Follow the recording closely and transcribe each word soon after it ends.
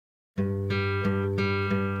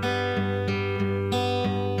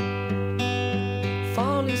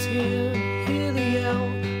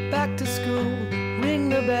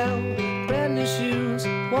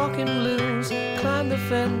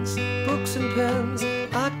books and pens.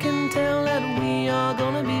 I can tell that we are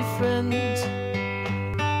gonna be friends.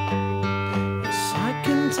 Yes, I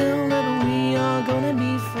can tell that we are gonna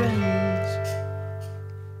be friends.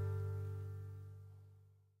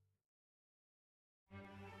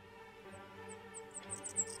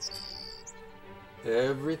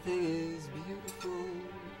 Everything is beautiful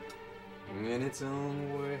in its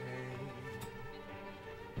own way.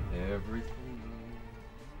 Everything.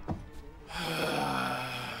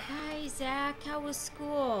 Hi, Zach. How was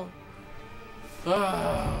school?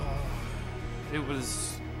 It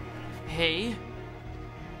was... Hey?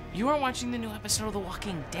 You aren't watching the new episode of The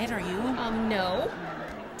Walking Dead, are you? No.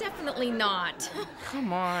 Definitely not.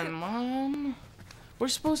 Come on, Mom. We're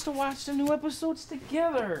supposed to watch the new episodes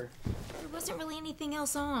together. There wasn't really anything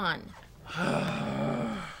else on.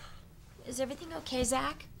 Is everything okay,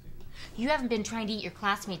 Zach? You haven't been trying to eat your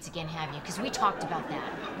classmates again, have you? Because we talked about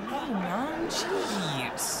that. No, Mom,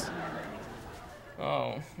 jeez.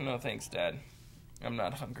 Oh, no thanks, Dad. I'm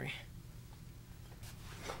not hungry.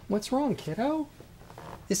 What's wrong, kiddo?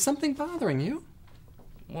 Is something bothering you?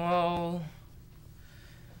 Well...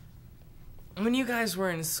 When you guys were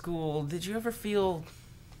in school, did you ever feel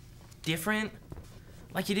different?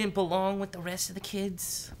 Like you didn't belong with the rest of the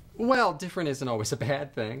kids? Well, different isn't always a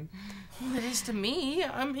bad thing. Well, it is to me.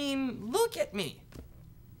 I mean, look at me.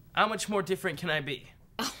 How much more different can I be?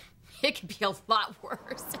 Oh, it could be a lot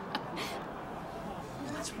worse.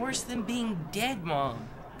 It's worse than being dead, Mom.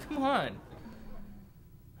 Come on.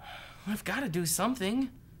 I've got to do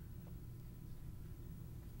something.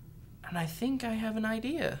 And I think I have an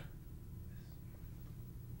idea.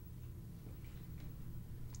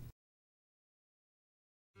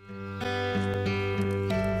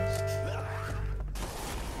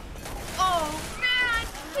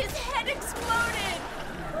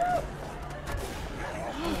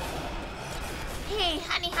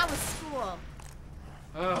 How was school?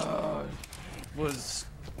 Was...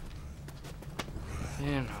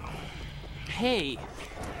 You know... Hey,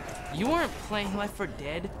 you weren't playing Left 4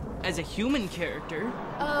 Dead as a human character.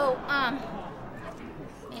 Oh,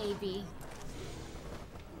 maybe.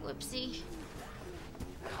 Whoopsie.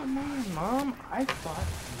 Come on, Mom. I thought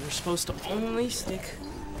you were supposed to only stick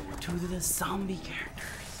to the zombie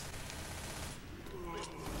characters.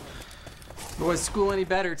 Was school any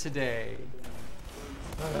better today?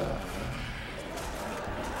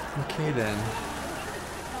 Okay then.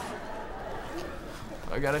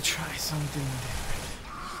 I gotta try something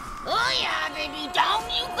different. Oh yeah, baby, down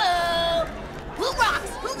you go! Who rocks?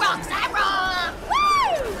 Who rocks? I rock! Woo!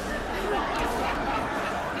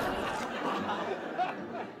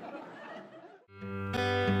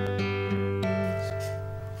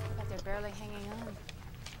 But they're barely hanging on.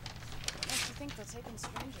 What do you think they'll take in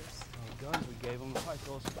strangers? The guns we gave them probably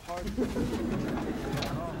throw us a party.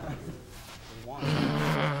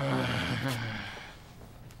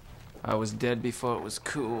 I was dead before it was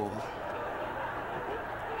cool.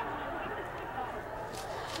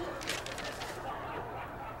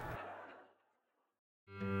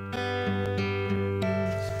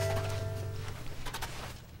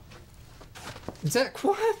 Zach,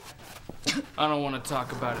 what? I don't want to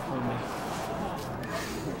talk about it, homie.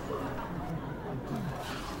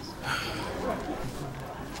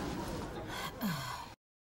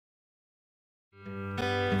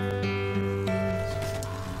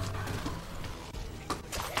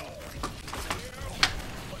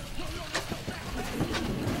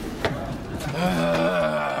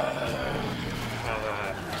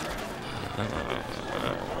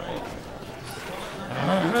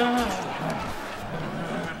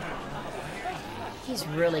 He's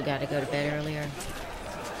really got to go to bed earlier.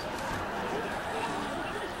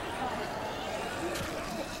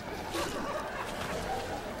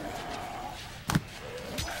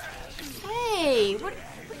 Hey, what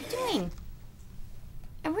are you doing?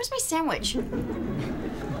 And where's my sandwich?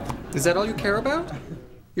 Is that all you care about?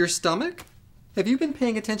 Your stomach? Have you been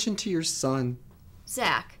paying attention to your son?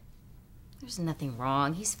 Zach, there's nothing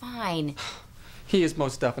wrong. He's fine. He is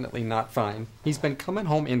most definitely not fine. He's been coming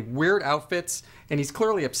home in weird outfits, and he's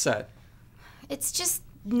clearly upset. It's just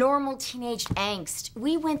normal teenage angst.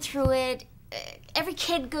 We went through it. Every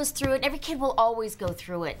kid goes through it. Every kid will always go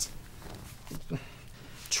through it.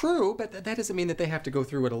 True, but that doesn't mean that they have to go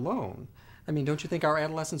through it alone. I mean, don't you think our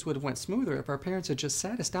adolescence would have went smoother if our parents had just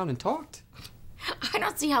sat us down and talked? I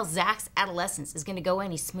don't see how Zach's adolescence is going to go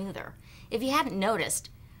any smoother. If you hadn't noticed,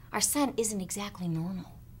 our son isn't exactly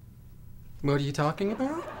normal. What are you talking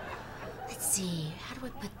about? Let's see, how do I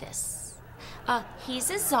put this? He's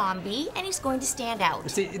a zombie, and he's going to stand out.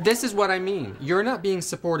 See, this is what I mean. You're not being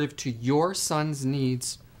supportive to your son's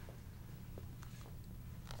needs.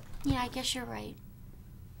 Yeah, I guess you're right.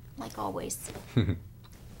 Like always.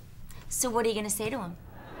 So what are you gonna say to him?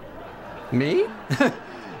 Me?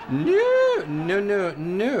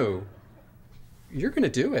 No. You're gonna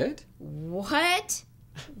do it. What?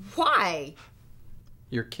 Why?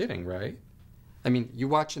 You're kidding, right? I mean, you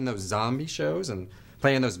watching those zombie shows and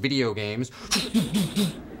playing those video games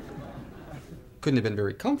couldn't have been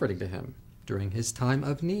very comforting to him during his time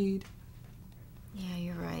of need. Yeah,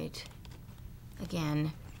 you're right.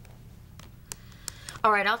 Again.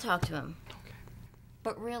 All right, I'll talk to him. Okay.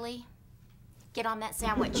 But really, get on that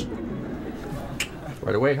sandwich.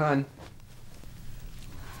 Right away, hon.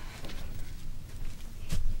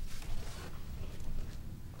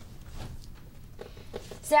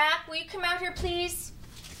 Zach, will you come out here, please?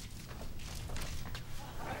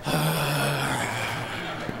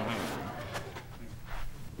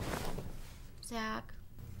 Zach,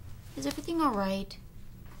 is everything all right?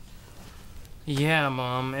 Yeah,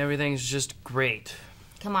 Mom, everything's just great.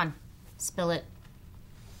 Come on, spill it.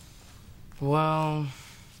 Well,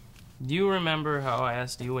 do you remember how I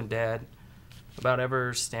asked you and Dad about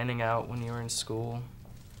ever standing out when you were in school?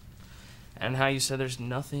 And how you said there's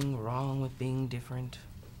nothing wrong with being different?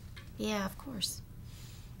 Yeah, of course.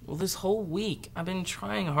 Well, this whole week, I've been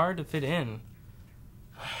trying hard to fit in.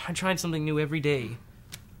 I tried something new every day,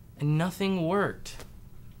 and nothing worked.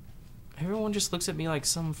 Everyone just looks at me like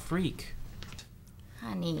some freak.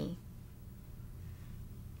 Honey,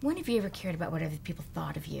 when have you ever cared about what other people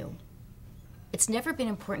thought of you? It's never been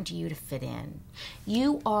important to you to fit in.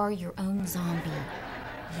 You are your own zombie.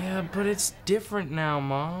 Yeah, but it's different now,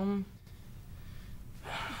 Mom.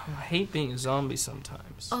 I hate being a zombie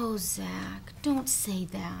sometimes. Oh, Zach, don't say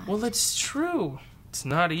that. Well, it's true. It's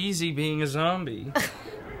not easy being a zombie.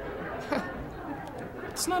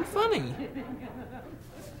 It's not funny.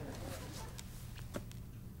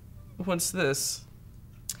 What's this?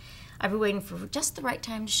 I've been waiting for just the right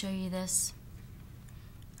time to show you this.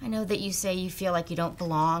 I know that you say you feel like you don't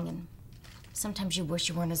belong, and sometimes you wish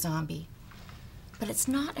you weren't a zombie. But it's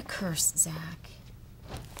not a curse, Zach.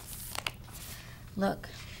 Look,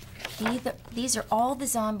 these are all the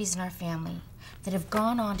zombies in our family that have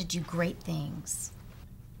gone on to do great things.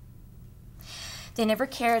 They never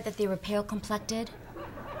cared that they were pale-complected,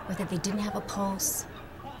 or that they didn't have a pulse,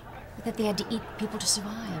 or that they had to eat people to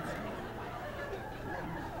survive.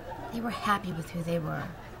 They were happy with who they were,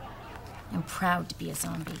 and proud to be a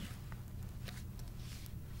zombie.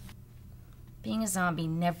 Being a zombie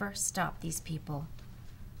never stopped these people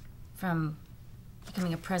from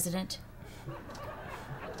becoming a president,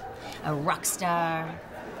 a rock star,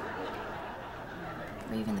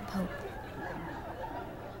 or even the Pope.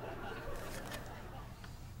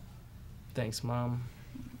 Thanks, Mom.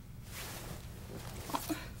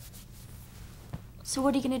 So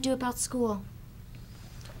what are you gonna do about school?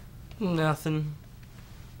 Nothing.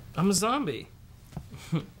 I'm a zombie.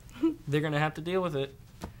 They're gonna have to deal with it.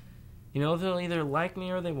 You know, they'll either like me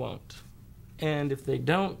or they won't. And if they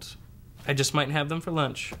don't, I just might have them for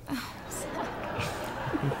lunch.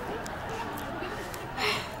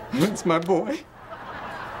 That's my boy.